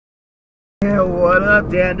What up,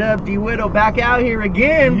 Dan Up, D Widow back out here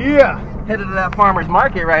again. Yeah. Headed to that farmer's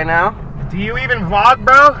market right now. Do you even vlog,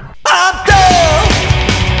 bro? I'm dead.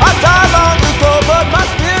 I died long ago, but my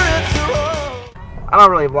spirit's still. I don't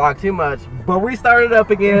really vlog too much, but we started up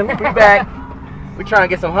again. We back. We're trying to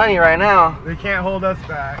get some honey right now. They can't hold us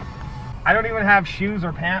back. I don't even have shoes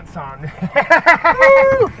or pants on. Woo,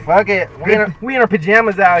 fuck it. We in our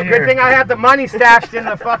pajamas out here. Good thing I had the money stashed in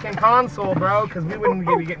the fucking console, bro, because we wouldn't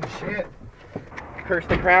be getting shit. Curse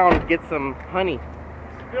the crown, get some honey.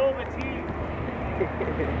 Spill the tea.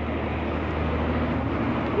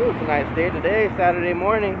 Ooh, it's a nice day today, Saturday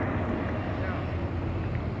morning.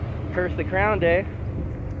 Curse the crown day.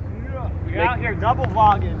 We out here double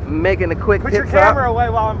vlogging. Making a quick Put your pit camera stop. away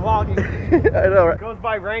while I'm vlogging. I know, right? Goes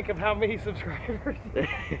by rank of how many subscribers.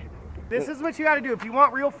 This is what you gotta do. If you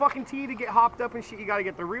want real fucking tea to get hopped up and shit, you gotta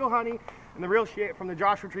get the real honey and the real shit from the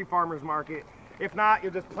Joshua Tree Farmers Market. If not,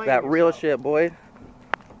 you're just playing That real yourself. shit, boy.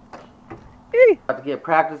 About to get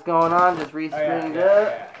practice going on, just re-stringed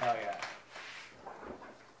up. Oh yeah.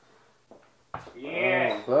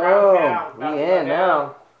 Yeah. Boom. We in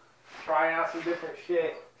now. Trying out some different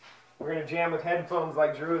shit. We're gonna jam with headphones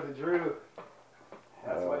like Drew the Drew.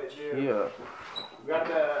 That's what it do. Yeah. We got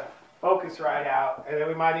the Focusrite out, and then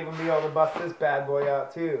we might even be able to bust this bad boy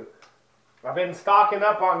out too. I've been stocking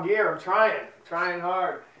up on gear. I'm trying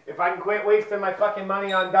hard. If I can quit wasting my fucking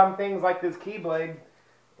money on dumb things like this Keyblade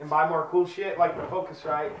and buy more cool shit like the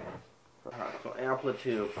Focusrite. Alright, so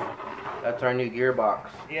amplitude. That's our new gearbox.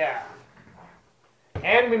 Yeah.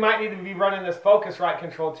 And we might need to be running this Focusrite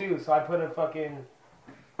control too, so I put a fucking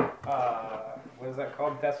what is that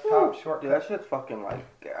called? Desktop shortcut. Dude, that shit's fucking like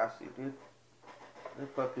gassy, dude. It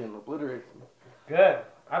fucking obliterates me. Good.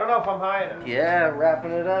 I don't know if I'm high enough. Yeah, wrapping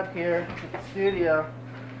it up here at the studio.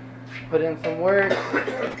 Put in some work.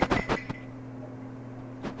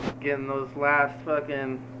 Getting those last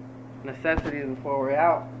fucking necessities before we're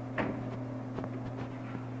out.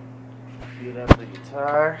 Shoot up the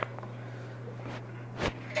guitar.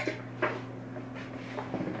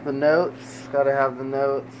 The notes. Gotta have the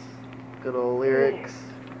notes. Good old lyrics.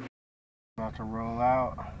 About to roll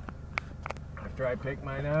out after I pick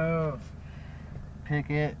my nose.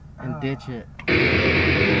 Pick it and ditch it.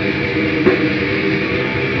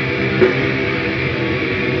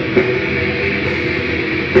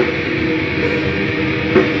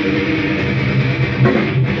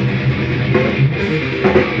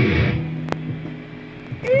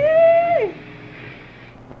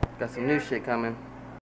 Got some new shit coming.